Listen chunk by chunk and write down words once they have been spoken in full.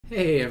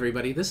Hey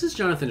everybody, this is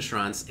Jonathan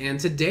Schrantz, and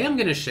today I'm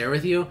going to share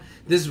with you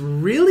this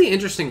really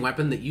interesting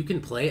weapon that you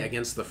can play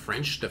against the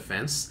French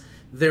defense.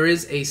 There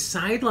is a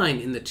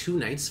sideline in the two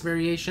knights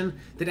variation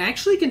that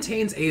actually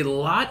contains a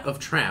lot of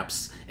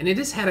traps, and it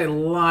has had a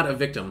lot of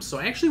victims, so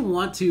I actually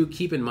want to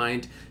keep in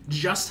mind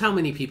just how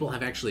many people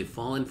have actually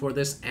fallen for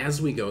this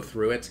as we go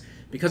through it,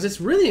 because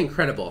it's really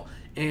incredible.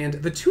 And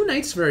the two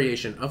knights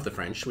variation of the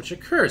French, which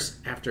occurs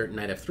after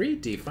knight f3,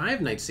 d5,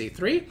 knight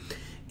c3,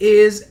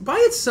 is by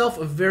itself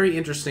a very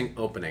interesting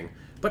opening.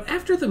 But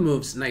after the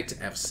moves knight to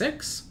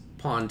f6,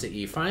 pawn to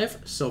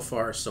e5, so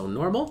far so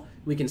normal,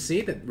 we can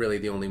see that really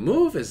the only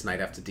move is knight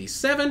f to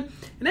d7,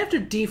 and after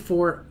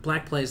d4,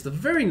 black plays the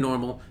very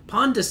normal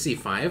pawn to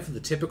c5,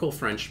 the typical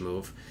French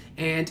move.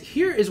 And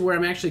here is where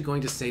I'm actually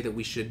going to say that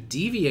we should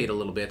deviate a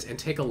little bit and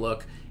take a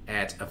look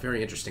at a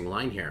very interesting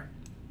line here.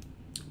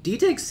 D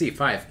takes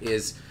c5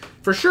 is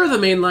for sure the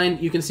main line.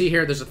 You can see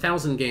here there's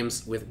 1,000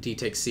 games with d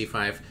takes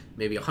c5,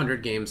 maybe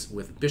 100 games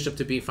with bishop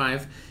to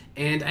b5.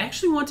 And I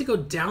actually want to go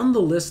down the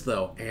list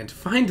though and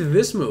find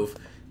this move,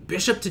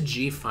 bishop to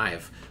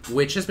g5,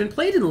 which has been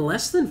played in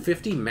less than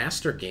 50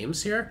 master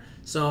games here.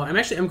 So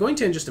I'm going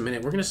to in just a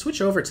minute. We're going to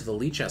switch over to the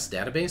Lichess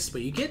database,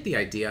 but you get the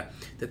idea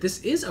that this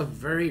is a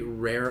very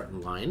rare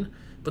line.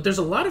 But there's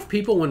a lot of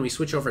people when we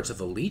switch over to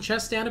the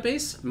Lichess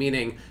database,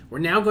 meaning we're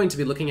now going to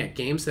be looking at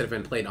games that have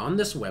been played on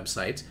this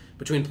website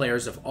between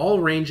players of all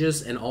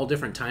ranges and all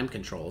different time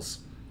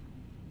controls.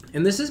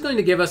 And this is going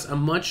to give us a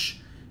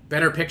much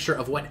better picture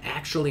of what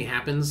actually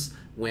happens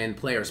when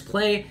players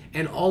play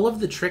and all of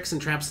the tricks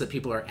and traps that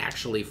people are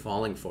actually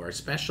falling for,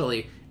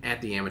 especially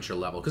at the amateur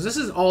level. Because this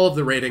is all of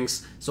the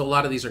ratings, so a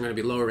lot of these are going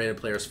to be lower rated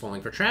players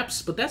falling for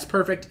traps, but that's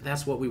perfect.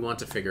 That's what we want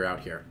to figure out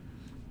here.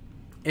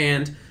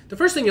 And the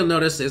first thing you'll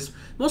notice is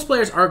most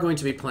players are going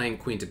to be playing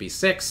queen to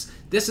b6.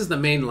 This is the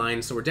main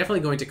line, so we're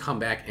definitely going to come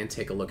back and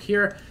take a look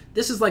here.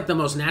 This is like the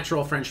most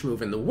natural French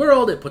move in the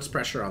world. It puts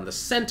pressure on the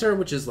center,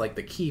 which is like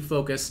the key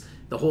focus,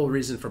 the whole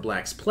reason for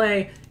black's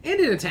play. And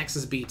it attacks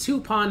his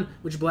b2 pawn,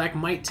 which black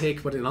might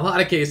take, but in a lot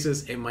of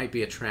cases, it might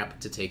be a trap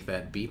to take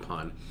that b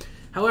pawn.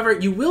 However,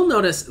 you will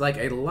notice like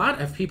a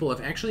lot of people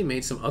have actually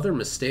made some other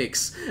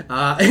mistakes,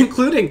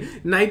 including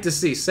knight to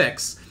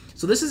c6.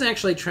 So this has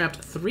actually trapped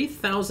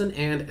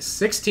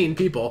 3,016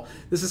 people.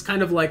 This is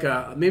kind of like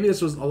maybe this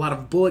was a lot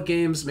of bullet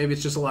games, maybe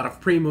it's just a lot of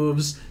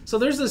pre-moves. So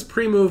there's this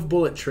pre-move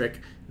bullet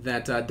trick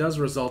that does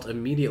result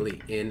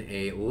immediately in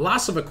a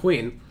loss of a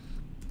queen.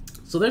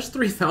 So there's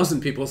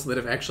 3,000 people that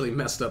have actually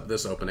messed up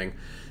this opening.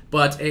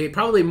 But a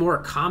probably more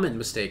common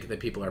mistake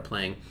that people are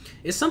playing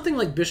is something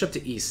like bishop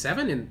to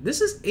e7, and this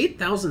is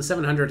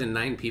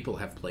 8,709 people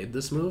have played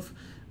this move.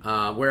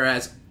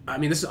 Whereas, I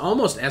mean, this is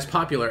almost as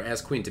popular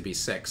as queen to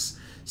b6.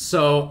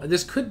 So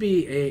this could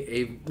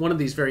be one of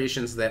these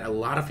variations that a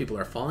lot of people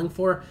are falling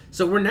for.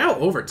 So we're now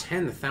over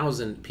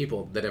 10,000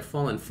 people that have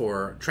fallen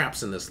for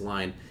traps in this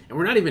line, and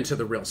we're not even to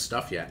the real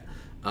stuff yet.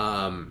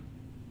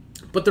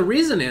 But the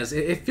reason is,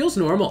 it feels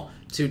normal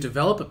to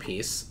develop a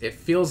piece. It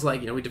feels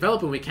like, we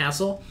develop when we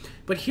castle,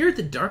 but here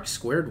the dark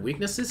squared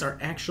weaknesses are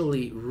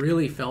actually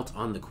really felt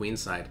on the queen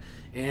side.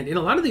 And in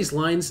a lot of these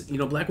lines,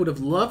 black would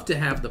have loved to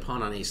have the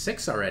pawn on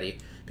a6 already,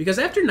 because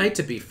after knight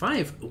to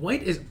b5,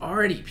 white is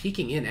already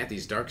peeking in at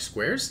these dark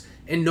squares,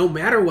 and no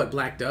matter what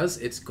black does,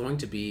 it's going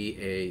to be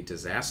a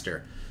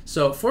disaster.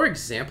 So, for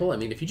example, I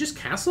mean, if you just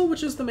castle,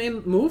 which is the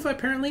main move,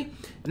 apparently,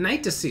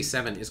 knight to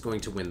c7 is going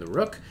to win the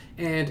rook,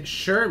 and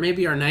sure,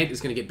 maybe our knight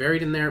is going to get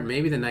buried in there,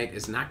 maybe the knight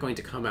is not going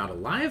to come out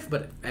alive,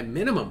 but at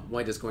minimum,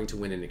 white is going to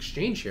win in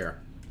exchange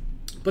here.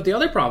 But the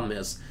other problem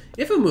is,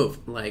 if a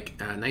move like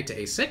knight to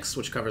a6,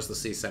 which covers the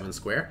c7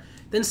 square,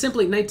 then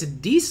simply knight to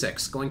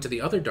d6, going to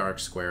the other dark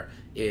square,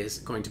 is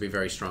going to be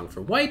very strong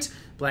for white.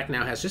 Black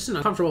now has just an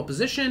uncomfortable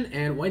position,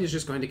 and white is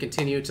just going to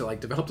continue to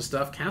develop the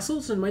stuff,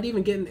 castles, and might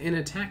even get an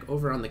attack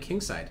over on the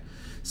king side.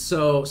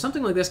 So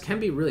something like this can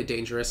be really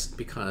dangerous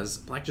because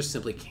black just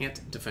simply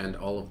can't defend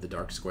all of the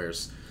dark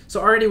squares. So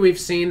already we've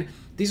seen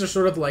these are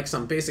sort of like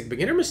some basic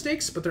beginner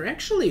mistakes, but they're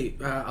actually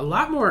a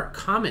lot more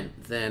common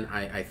than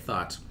I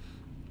thought.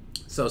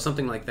 So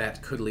something like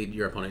that could lead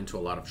your opponent into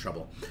a lot of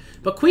trouble.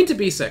 But queen to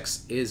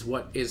b6 is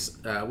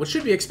what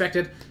should be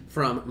expected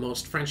from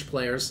most French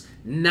players,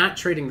 not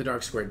trading the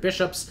dark squared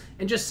bishops,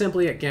 and just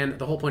simply, again,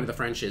 the whole point of the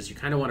French is you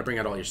kind of want to bring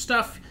out all your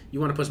stuff, you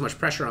want to put as much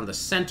pressure on the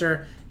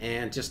center,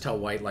 and just tell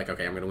white, like,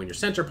 okay, I'm going to win your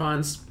center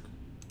pawns.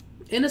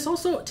 And it's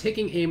also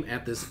taking aim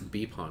at this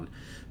b pawn.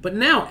 But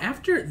now,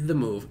 after the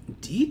move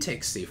d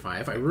takes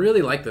c5, I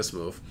really like this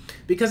move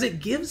because it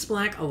gives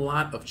black a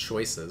lot of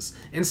choices,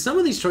 and some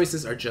of these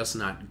choices are just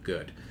not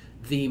good.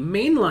 The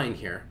main line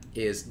here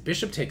is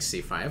bishop takes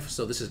c5,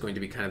 so this is going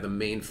to be kind of the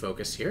main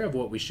focus here of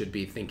what we should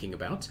be thinking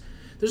about.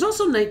 There's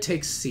also knight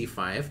takes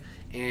c5,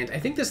 and I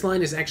think this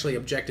line is actually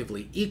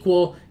objectively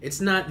equal.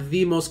 It's not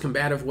the most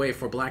combative way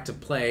for black to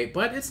play,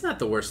 but it's not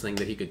the worst thing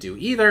that he could do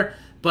either.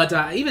 But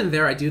even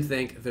there, I do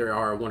think there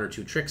are one or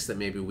two tricks that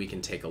maybe we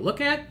can take a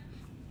look at.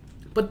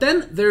 But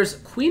then there's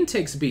queen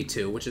takes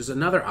b2, which is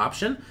another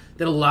option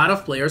that a lot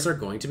of players are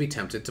going to be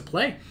tempted to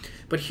play.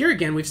 But here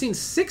again, we've seen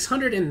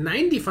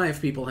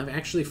 695 people have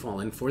actually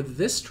fallen for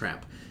this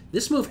trap.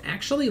 This move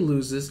actually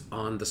loses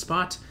on the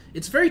spot.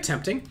 It's very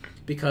tempting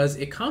because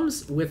it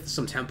comes with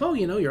some tempo.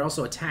 You know, you're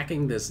also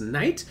attacking this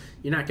knight.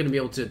 You're not going to be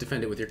able to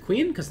defend it with your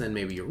queen because then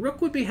maybe your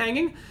rook would be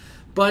hanging.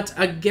 But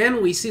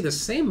again, we see the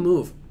same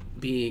move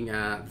being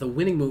the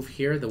winning move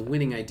here. The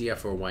winning idea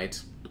for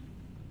white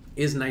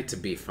is knight to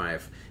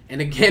b5.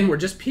 And again, we're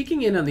just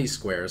peeking in on these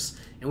squares.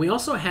 And we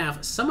also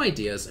have some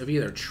ideas of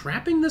either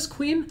trapping this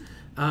queen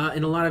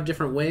in a lot of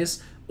different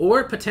ways,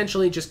 or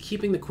potentially just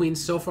keeping the queen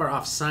so far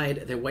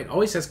offside that white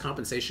always has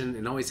compensation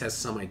and always has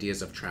some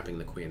ideas of trapping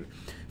the queen.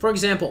 For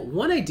example,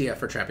 one idea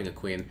for trapping a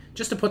queen,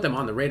 just to put them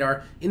on the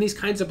radar, in these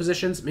kinds of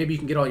positions, maybe you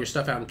can get all your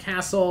stuff out in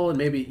castle, and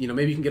maybe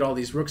you can get all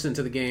these rooks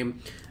into the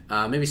game.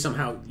 Maybe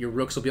somehow your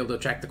rooks will be able to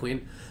attract the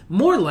queen.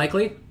 More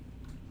likely,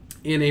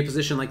 in a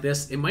position like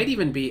this, it might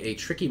even be a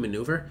tricky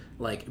maneuver,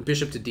 like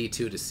bishop to d2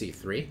 to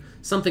c3.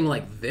 Something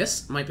like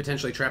this might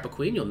potentially trap a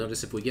queen. You'll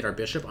notice if we get our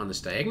bishop on this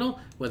diagonal,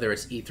 whether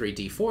it's e3,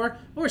 d4,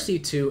 or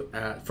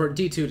c2 for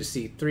d2 to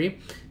c3,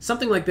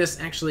 something like this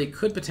actually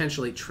could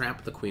potentially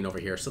trap the queen over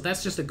here. So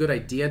that's just a good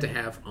idea to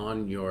have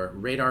on your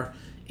radar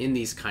in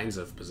these kinds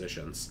of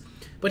positions.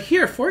 But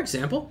here, for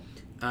example,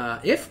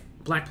 if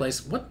black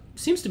plays what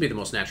seems to be the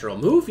most natural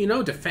move,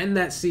 defend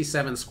that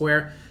c7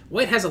 square,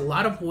 white has a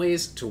lot of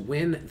ways to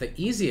win. The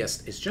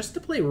easiest is just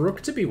to play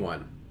rook to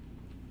b1.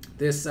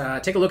 This,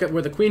 take a look at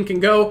where the queen can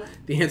go.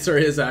 The answer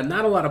is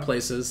not a lot of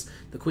places.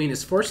 The queen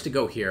is forced to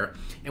go here,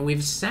 and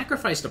we've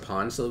sacrificed a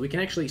pawn so that we can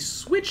actually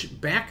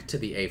switch back to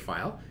the a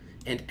file,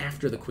 and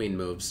after the queen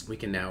moves, we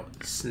can now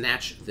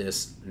snatch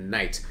this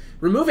knight,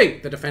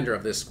 removing the defender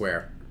of this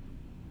square.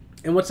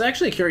 And what's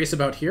actually curious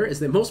about here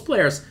is that most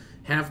players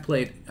have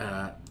played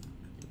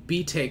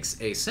b takes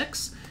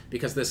a6,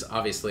 because this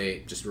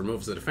obviously just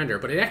removes the defender,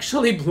 but it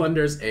actually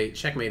blunders a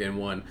checkmate in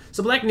one.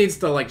 So black needs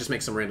to just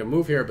make some random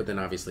move here, but then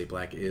obviously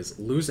black is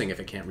losing if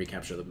it can't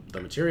recapture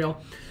the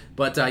material.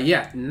 But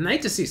yeah,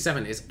 knight to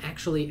c7 is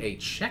actually a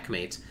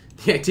checkmate.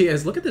 The idea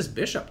is, look at this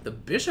bishop. The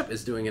bishop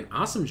is doing an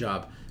awesome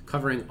job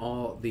covering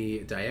all the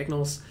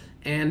diagonals,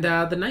 and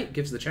the knight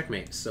gives the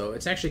checkmate. So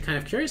it's actually kind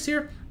of curious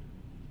here.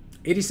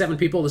 87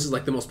 people, this is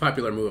like the most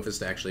popular move, is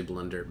to actually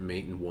blunder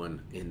mate in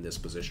one in this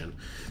position.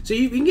 So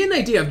you can get an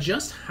idea of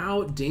just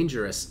how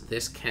dangerous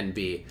this can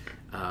be,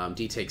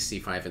 d takes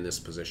c5 in this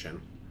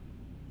position.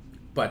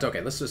 But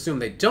okay, let's assume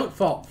they don't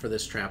fall for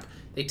this trap.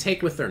 They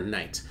take with their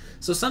knight.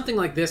 So something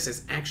like this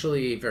is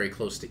actually very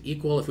close to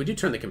equal. If we do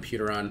turn the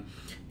computer on,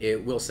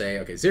 it will say,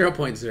 okay,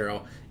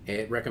 0.0.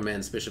 It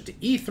recommends bishop to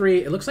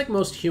e3. It looks like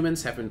most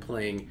humans have been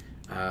playing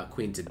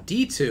queen to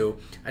d2.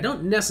 I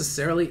don't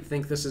necessarily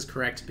think this is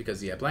correct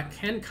because, yeah, black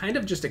can kind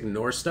of just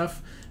ignore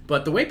stuff.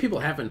 But the way people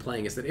have been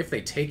playing is that if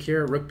they take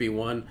here, rook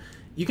b1,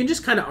 you can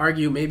just kind of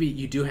argue maybe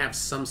you do have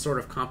some sort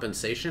of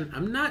compensation.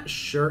 I'm not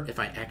sure if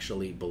I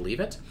actually believe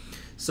it.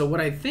 So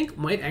what I think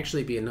might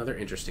actually be another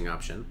interesting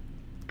option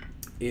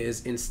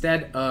is,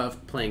 instead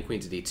of playing queen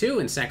to d2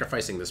 and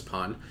sacrificing this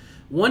pawn,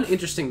 one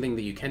interesting thing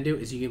that you can do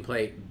is you can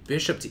play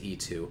bishop to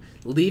e2,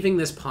 leaving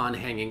this pawn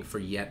hanging for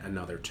yet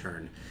another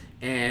turn.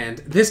 And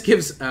this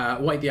gives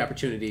white the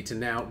opportunity to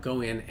now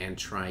go in and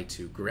try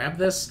to grab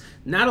this.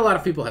 Not a lot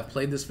of people have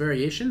played this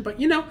variation, but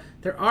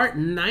there are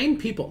 9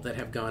 people that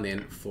have gone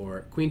in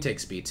for queen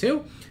takes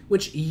b2,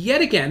 which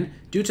yet again,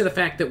 due to the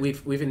fact that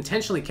we've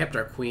intentionally kept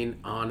our queen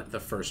on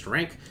the first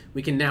rank,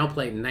 we can now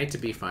play knight to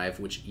b5,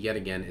 which yet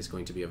again is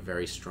going to be a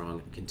very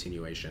strong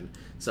continuation.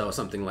 So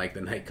something like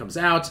the knight comes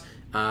out,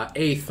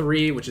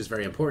 a3, which is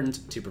very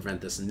important to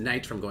prevent this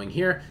knight from going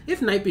here.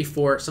 If knight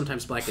b4,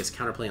 sometimes black gets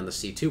counterplay on the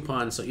c2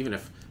 pawn, so even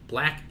if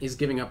black is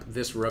giving up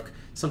this rook,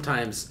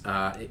 sometimes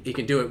it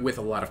can do it with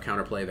a lot of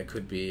counterplay that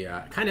could be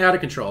kind of out of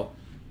control.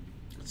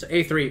 So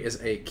a3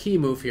 is a key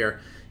move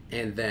here,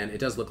 and then it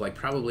does look like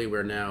probably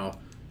we're now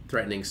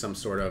threatening some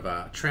sort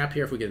of trap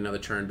here if we get another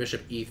turn.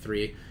 Bishop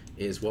e3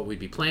 is what we'd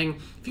be playing.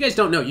 If you guys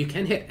don't know, you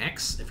can hit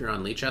X if you're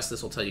on Lichess.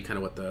 This will tell you kind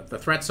of what the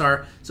threats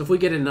are. So if we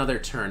get another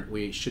turn,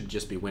 we should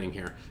just be winning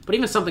here. But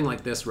even something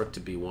like this, rook to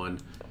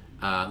b1,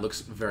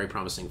 looks very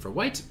promising for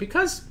white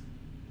because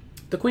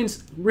the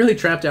queen's really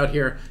trapped out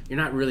here. You're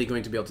not really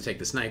going to be able to take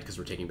this knight because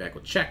we're taking back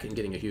with check and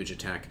getting a huge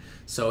attack.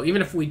 So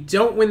even if we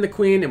don't win the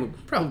queen, and we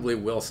probably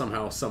will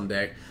somehow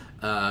someday,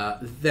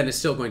 then it's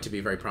still going to be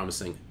very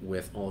promising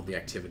with all of the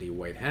activity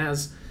white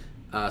has.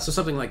 So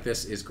something like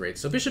this is great.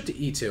 So bishop to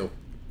e2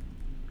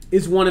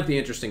 is one of the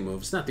interesting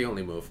moves. Not the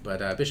only move,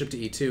 but bishop to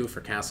e2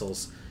 for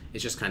castles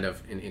is just kind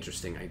of an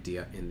interesting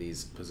idea in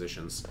these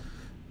positions.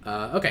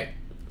 Okay,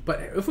 but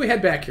if we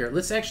head back here,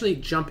 let's actually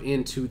jump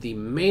into the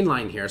main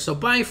line here. So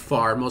by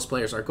far, most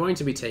players are going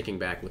to be taking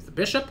back with the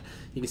bishop.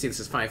 You can see this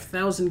is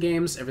 5,000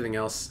 games. Everything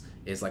else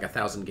is like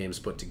 1,000 games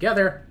put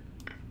together.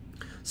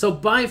 So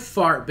by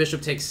far,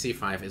 bishop takes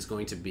c5 is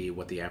going to be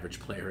what the average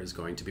player is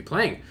going to be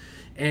playing.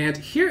 And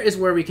here is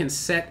where we can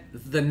set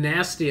the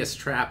nastiest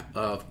trap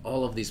of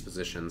all of these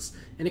positions.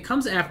 And it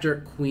comes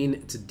after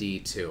queen to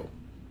d2.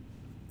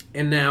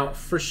 And now,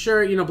 for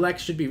sure, black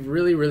should be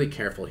really, really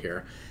careful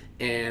here.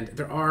 And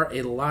there are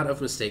a lot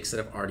of mistakes that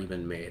have already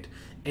been made.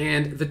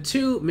 And the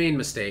two main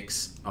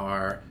mistakes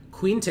are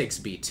queen takes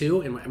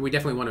b2, and we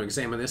definitely want to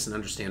examine this and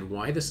understand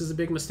why this is a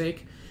big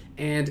mistake.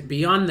 And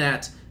beyond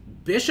that,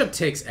 bishop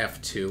takes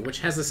f2,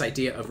 which has this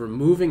idea of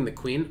removing the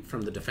queen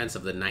from the defense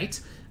of the knight,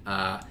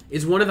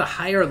 is one of the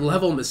higher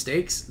level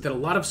mistakes that a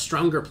lot of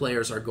stronger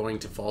players are going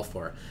to fall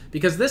for.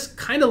 Because this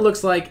kind of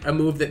looks like a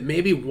move that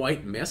maybe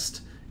white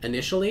missed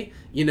initially,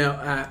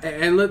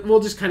 and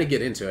we'll just kind of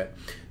get into it.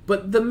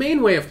 But the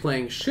main way of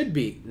playing should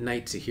be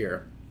knight to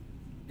here.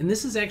 And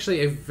this is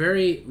actually a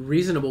very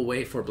reasonable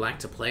way for black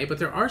to play, but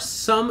there are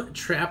some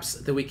traps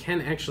that we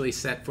can actually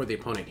set for the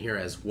opponent here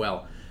as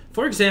well.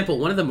 For example,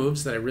 one of the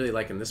moves that I really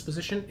like in this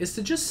position is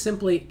to just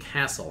simply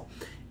castle.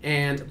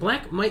 And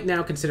black might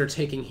now consider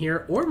taking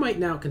here, or might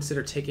now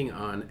consider taking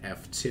on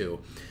f2.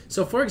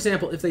 So for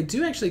example, if they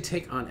do actually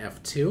take on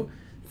f2,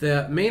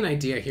 the main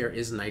idea here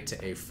is knight to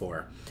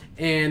a4.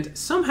 And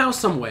somehow,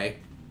 some way,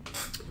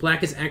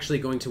 black is actually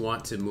going to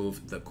want to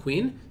move the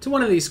queen to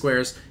one of these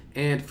squares.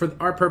 And for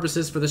our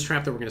purposes, for this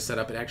trap that we're going to set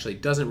up, it actually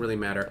doesn't really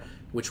matter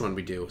which one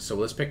we do. So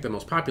let's pick the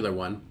most popular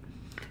one.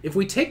 If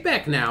we take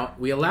back now,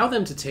 we allow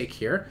them to take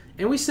here,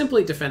 and we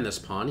simply defend this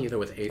pawn, either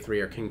with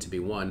a3 or king to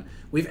b1.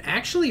 We've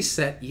actually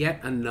set yet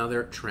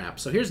another trap.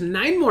 So here's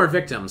 9 more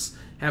victims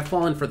have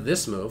fallen for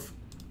this move.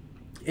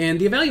 And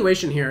the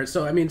evaluation here,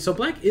 so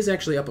black is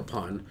actually up a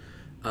pawn.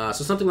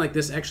 So something like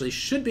this actually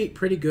should be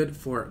pretty good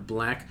for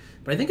black.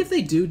 But I think if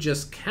they do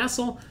just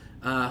castle,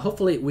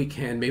 hopefully we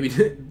can maybe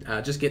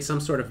just get some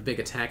sort of big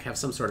attack, have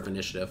some sort of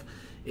initiative.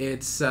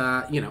 It's,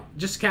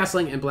 just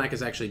castling, and black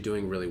is actually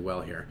doing really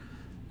well here.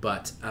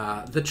 But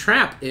the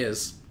trap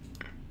is,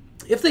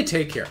 if they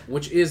take here,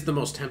 which is the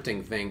most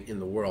tempting thing in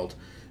the world,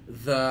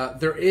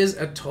 there is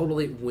a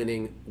totally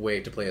winning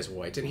way to play as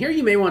white. And here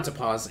you may want to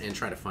pause and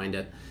try to find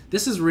it.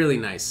 This is really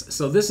nice.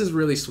 So this is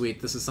really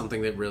sweet. This is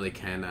something that really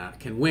can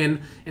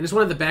win. And it's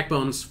one of the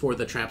backbones for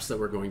the traps that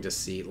we're going to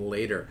see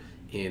later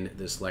in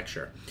this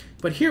lecture.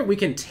 But here we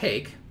can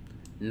take,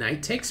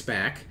 knight takes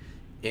back,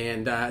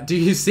 and do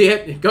you see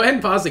it? Go ahead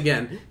and pause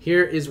again.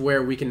 Here is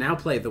where we can now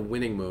play the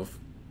winning move,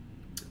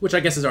 which I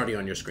guess is already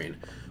on your screen.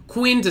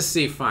 Queen to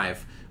c5,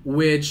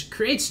 which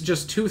creates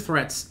just 2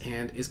 threats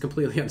and is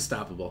completely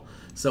unstoppable.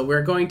 So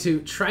we're going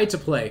to try to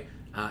play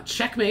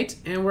checkmate,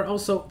 and we're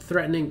also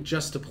threatening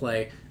just to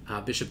play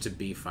bishop to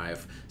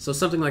b5. So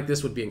something like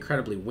this would be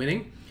incredibly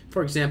winning.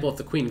 For example, if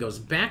the queen goes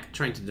back,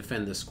 trying to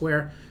defend the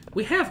square,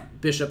 we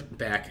have bishop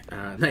back,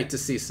 knight to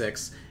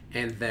c6,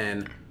 and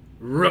then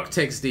rook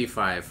takes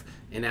d5.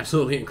 An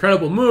absolutely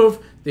incredible move.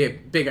 The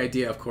big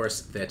idea, of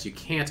course, that you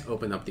can't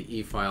open up the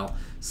e-file.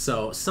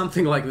 So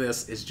something like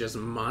this is just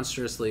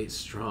monstrously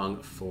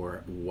strong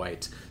for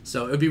white.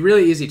 So it would be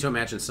really easy to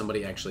imagine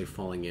somebody actually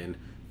falling in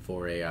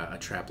for a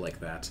trap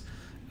like that,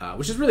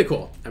 which is really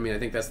cool. I mean, I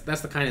think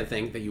that's the kind of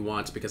thing that you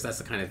want, because that's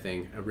the kind of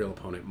thing a real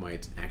opponent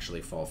might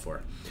actually fall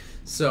for.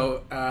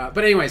 So,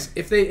 but anyways,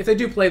 if they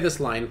do play this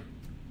line,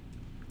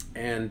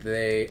 and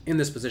in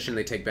this position,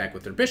 they take back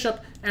with their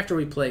bishop, after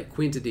we play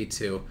queen to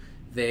d2,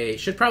 they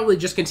should probably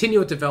just continue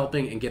with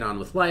developing and get on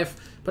with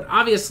life. But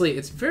obviously,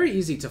 it's very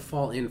easy to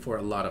fall in for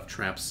a lot of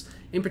traps.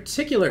 In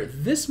particular,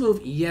 this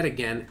move yet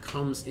again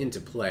comes into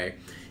play.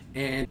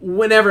 And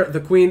whenever the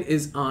queen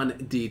is on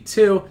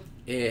d2,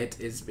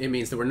 it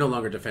means that we're no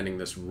longer defending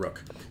this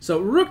rook. So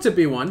rook to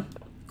b1,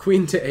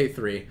 queen to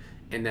a3,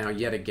 and now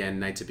yet again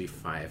knight to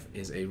b5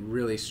 is a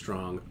really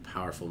strong,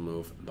 powerful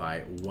move by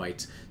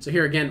white. So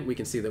here again, we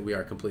can see that we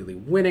are completely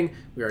winning.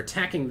 We are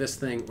attacking this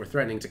thing. We're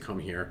threatening to come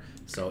here.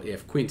 So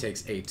if queen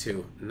takes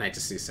a2, knight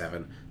to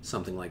c7,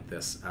 something like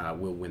this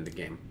will win the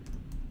game.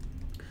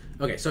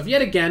 Okay, so if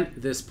yet again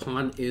this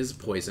pawn is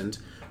poisoned,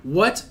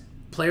 what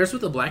players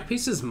with the black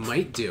pieces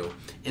might do,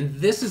 and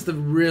this is the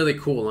really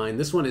cool line,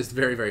 this one is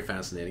very, very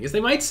fascinating, is they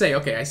might say,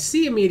 okay, I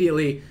see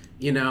immediately,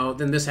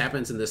 then this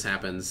happens and this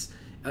happens.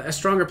 A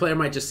stronger player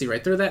might just see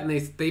right through that, and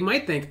they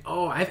might think,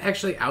 oh, I've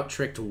actually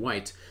out-tricked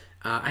white.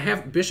 I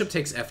have bishop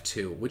takes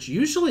f2, which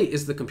usually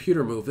is the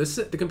computer move.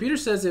 The computer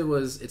says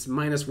it's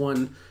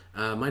 -1,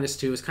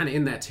 -2. It's kind of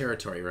in that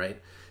territory,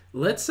 right?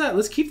 Let's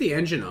keep the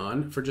engine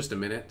on for just a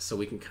minute so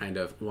we can kind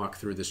of walk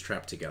through this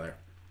trap together.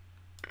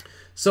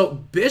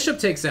 So bishop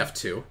takes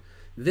f2.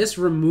 This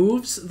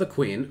removes the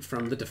queen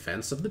from the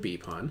defense of the b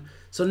pawn.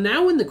 So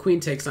now when the queen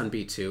takes on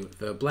b2,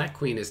 the black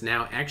queen is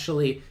now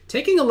actually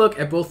taking a look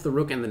at both the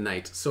rook and the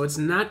knight. So it's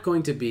not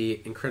going to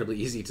be incredibly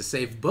easy to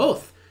save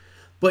both.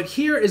 But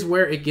here is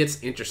where it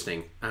gets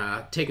interesting.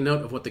 Take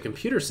note of what the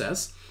computer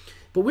says.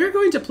 But we're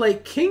going to play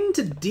king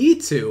to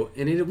d2,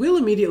 and it will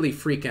immediately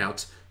freak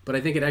out. But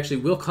I think it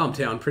actually will calm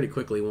down pretty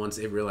quickly once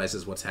it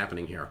realizes what's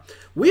happening here.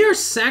 We are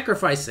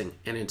sacrificing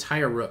an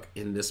entire rook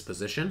in this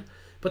position.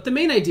 But the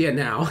main idea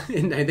now,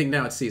 and I think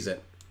now it sees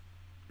it,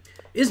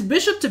 is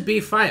bishop to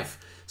b5.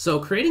 So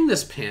creating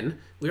this pin,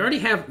 we already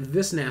have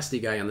this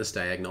nasty guy on this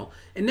diagonal,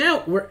 and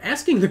now we're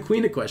asking the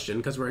queen a question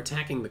because we're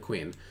attacking the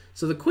queen.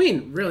 So the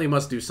queen really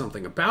must do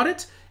something about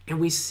it, and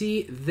we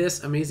see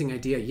this amazing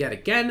idea yet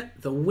again.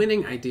 The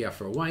winning idea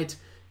for white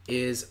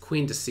is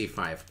queen to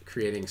c5,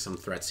 creating some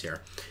threats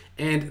here.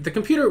 And the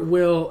computer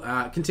will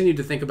continue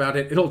to think about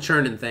it. It'll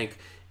churn and think,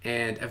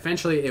 and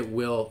eventually it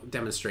will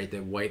demonstrate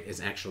that white is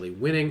actually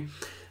winning.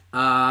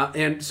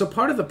 And so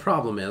part of the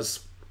problem is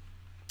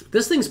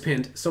this thing's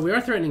pinned, so we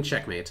are threatening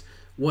checkmate.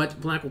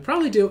 What black will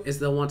probably do is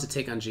they'll want to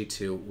take on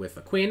g2 with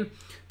a queen.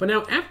 But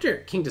now after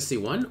king to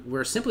c1,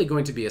 we're simply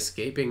going to be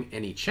escaping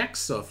any checks.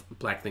 So if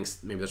black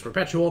thinks maybe there's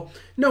perpetual,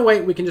 no way,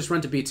 we can just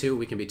run to b2.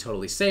 We can be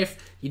totally safe.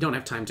 You don't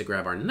have time to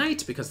grab our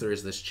knight because there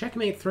is this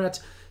checkmate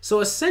threat. So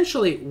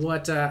essentially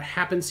what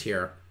happens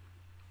here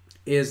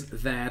is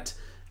that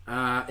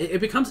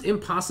it becomes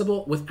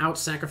impossible without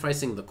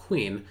sacrificing the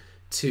queen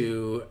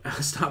to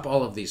stop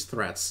all of these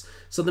threats.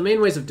 So the main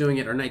ways of doing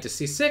it are knight to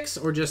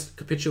c6 or just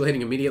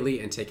capitulating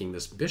immediately and taking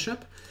this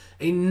bishop.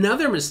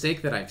 Another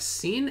mistake that I've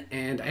seen,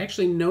 and I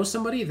actually know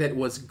somebody that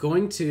was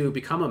going to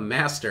become a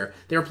master.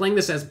 They were playing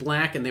this as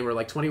black and they were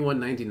like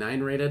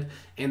 2199 rated,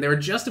 and they were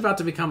just about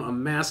to become a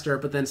master,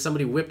 but then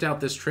somebody whipped out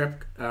this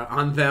trick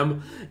on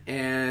them,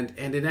 and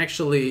it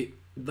actually,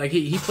 like,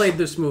 he played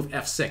this move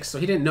f6, so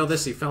he didn't know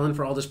this. He fell in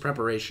for all this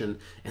preparation,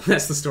 and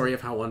that's the story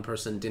of how one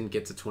person didn't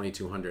get to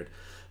 2200.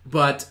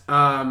 But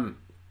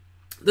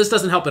this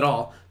doesn't help at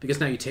all, because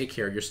now you take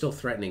here, you're still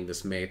threatening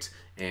this mate,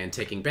 and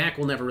taking back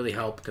will never really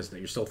help because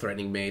you're still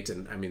threatening mate,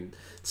 and I mean,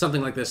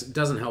 something like this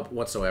doesn't help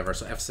whatsoever,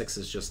 so f6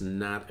 is just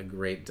not a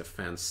great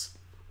defense.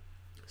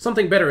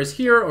 Something better is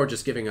here, or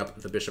just giving up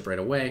the bishop right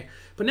away,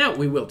 but now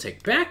we will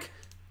take back.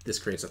 This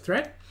creates a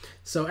threat.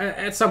 So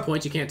at some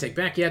point you can't take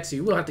back yet, so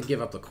you will have to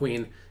give up the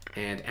queen,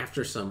 and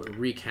after some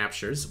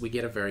recaptures, we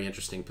get a very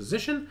interesting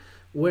position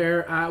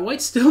where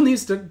white still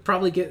needs to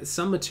probably get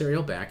some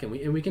material back, and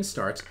we can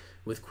start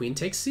with queen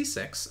takes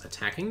c6,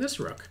 attacking this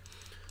rook.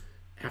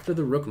 After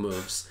the rook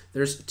moves,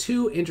 there's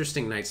two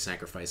interesting knight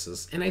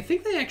sacrifices, and I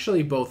think they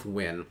actually both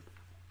win.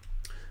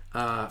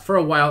 For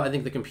a while, I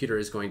think the computer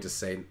is going to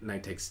say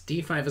knight takes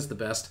d5 is the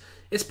best.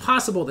 It's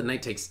possible that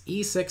knight takes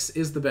e6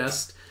 is the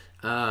best.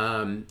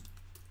 For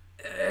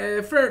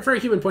a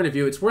human point of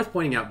view, it's worth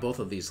pointing out both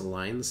of these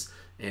lines,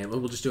 and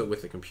we'll just do it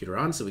with the computer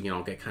on so we can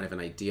all get kind of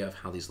an idea of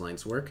how these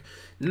lines work.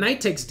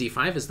 Knight takes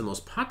d5 is the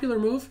most popular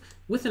move,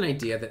 with an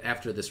idea that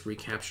after this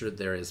recapture,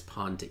 there is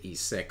pawn to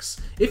e6.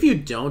 If you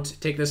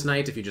don't take this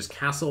knight, if you just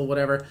castle,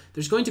 whatever,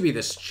 there's going to be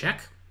this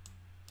check,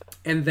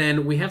 and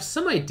then we have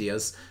some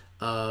ideas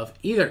of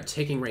either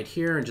taking right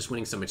here and just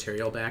winning some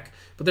material back,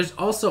 but there's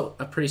also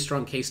a pretty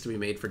strong case to be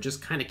made for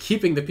just kind of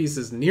keeping the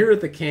pieces near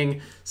the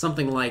king.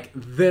 Something like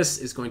this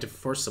is going to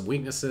force some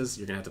weaknesses.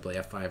 You're going to have to play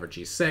f5 or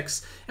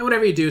g6, and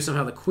whatever you do,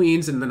 somehow the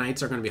queens and the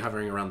knights are going to be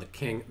hovering around the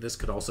king. This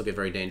could also get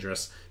very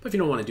dangerous, but if you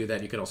don't want to do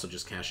that, you could also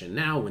just cash in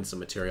now, win some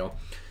material.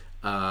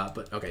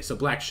 But okay, so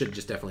black should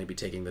just definitely be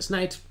taking this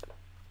knight.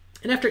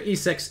 And after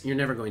e6, you're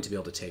never going to be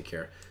able to take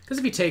here. Because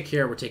if you take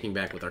here, we're taking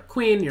back with our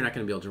queen. You're not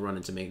going to be able to run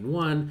into mate in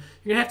one.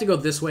 You're going to have to go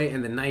this way,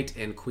 and the knight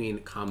and queen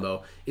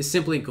combo is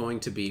simply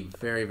going to be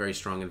very, very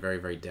strong and very,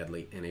 very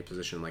deadly in a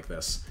position like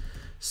this.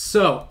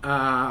 So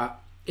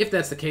if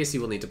that's the case,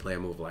 you will need to play a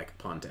move like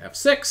pawn to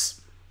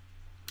f6,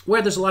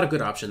 where there's a lot of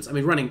good options. I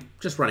mean,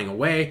 just running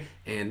away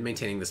and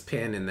maintaining this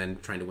pin and then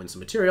trying to win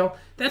some material,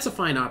 that's a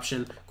fine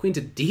option. Queen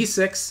to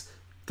d6,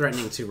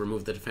 threatening to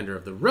remove the defender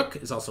of the rook,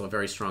 is also a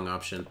very strong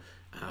option.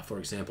 For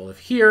example, if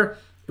here,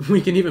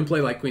 we can even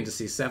play like queen to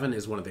c7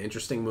 is one of the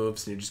interesting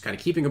moves, and you're just kind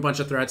of keeping a bunch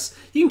of threats.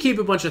 You can keep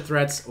a bunch of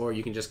threats, or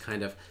you can just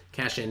kind of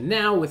cash in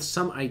now with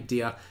some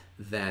idea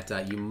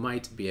that you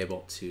might be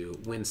able to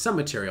win some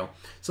material.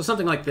 So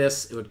something like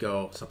this, it would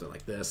go something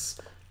like this.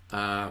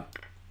 And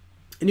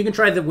you can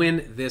try to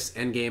win this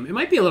endgame. It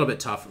might be a little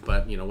bit tough,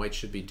 but you know, white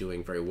should be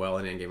doing very well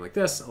in an endgame like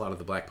this. A lot of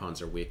the black pawns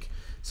are weak.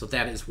 So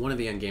that is one of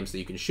the endgames that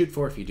you can shoot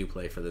for if you do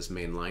play for this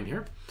main line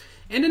here.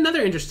 And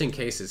another interesting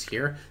case is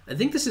here. I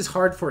think this is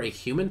hard for a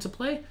human to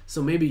play,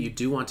 so maybe you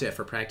do want to,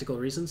 for practical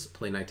reasons,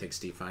 play knight takes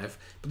d5.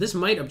 But this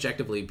might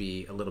objectively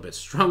be a little bit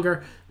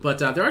stronger. But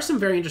there are some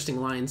very interesting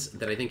lines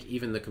that I think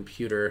even the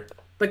computer,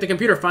 like the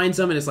computer finds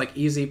them and it's like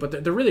easy,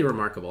 but they're really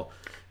remarkable.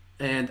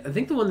 And I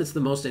think the one that's the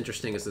most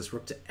interesting is this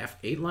rook to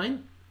f8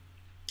 line.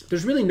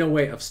 There's really no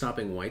way of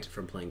stopping white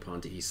from playing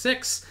pawn to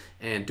e6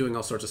 and doing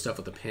all sorts of stuff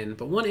with the pin.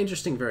 But one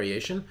interesting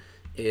variation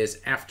is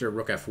after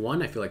rook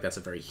f1. I feel like that's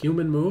a very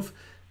human move.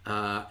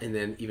 And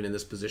then even in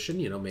this position,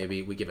 you know,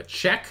 maybe we give a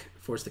check,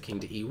 force the king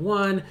to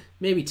e1,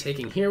 maybe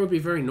taking here would be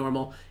very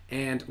normal.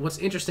 And what's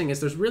interesting is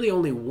there's really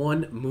only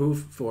one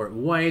move for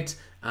white.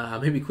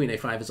 Maybe queen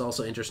a5 is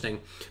also interesting.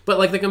 But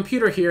like the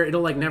computer here,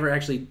 it'll like never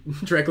actually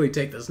directly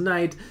take this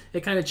knight.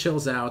 It kind of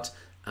chills out.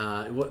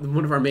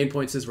 One of our main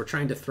points is we're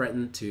trying to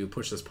threaten to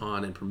push this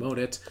pawn and promote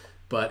it.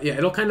 But yeah,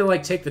 it'll kind of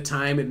like take the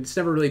time, and it's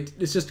never really,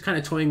 it's just kind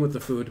of toying with the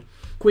food.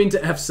 Queen to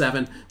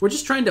f7. We're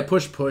just trying to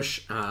push,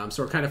 so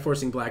we're kind of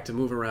forcing black to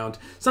move around.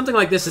 Something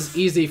like this is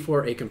easy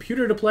for a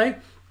computer to play.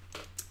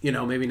 you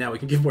know, maybe now we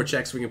can give more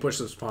checks, we can push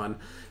this pawn.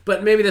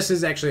 But maybe this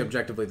is actually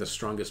objectively the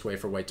strongest way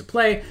for white to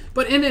play.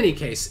 But in any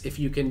case, if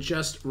you can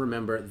just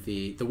remember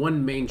the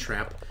one main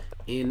trap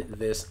in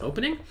this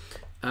opening,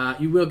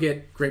 you will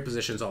get great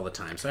positions all the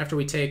time. So after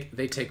we take,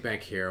 they take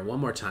back here one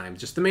more time.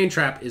 Just the main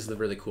trap is the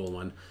really cool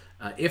one.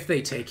 If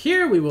they take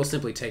here, we will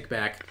simply take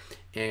back.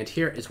 And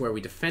here is where we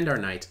defend our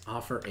knight,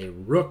 offer a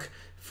rook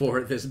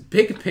for this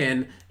big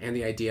pin, and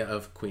the idea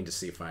of queen to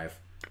c5.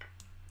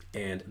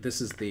 And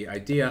this is the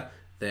idea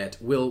that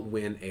will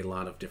win a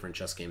lot of different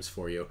chess games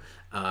for you.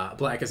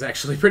 Black is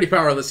actually pretty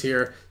powerless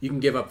here. You can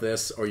give up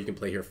this, or you can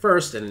play here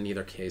first, and in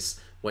either case,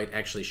 white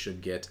actually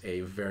should get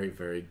a very,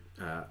 very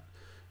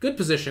good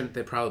position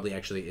that probably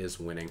actually is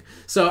winning.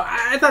 So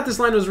I thought this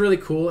line was really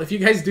cool. If you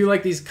guys do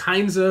like these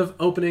kinds of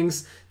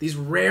openings, these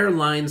rare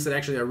lines that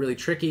actually are really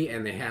tricky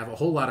and they have a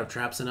whole lot of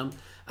traps in them,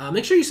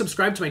 make sure you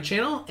subscribe to my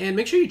channel and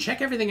make sure you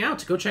check everything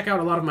out. Go check out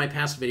a lot of my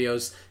past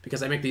videos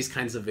because I make these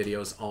kinds of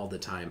videos all the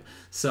time.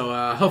 So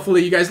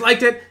hopefully you guys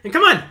liked it, and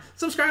come on,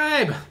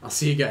 subscribe. I'll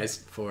see you guys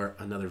for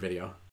another video.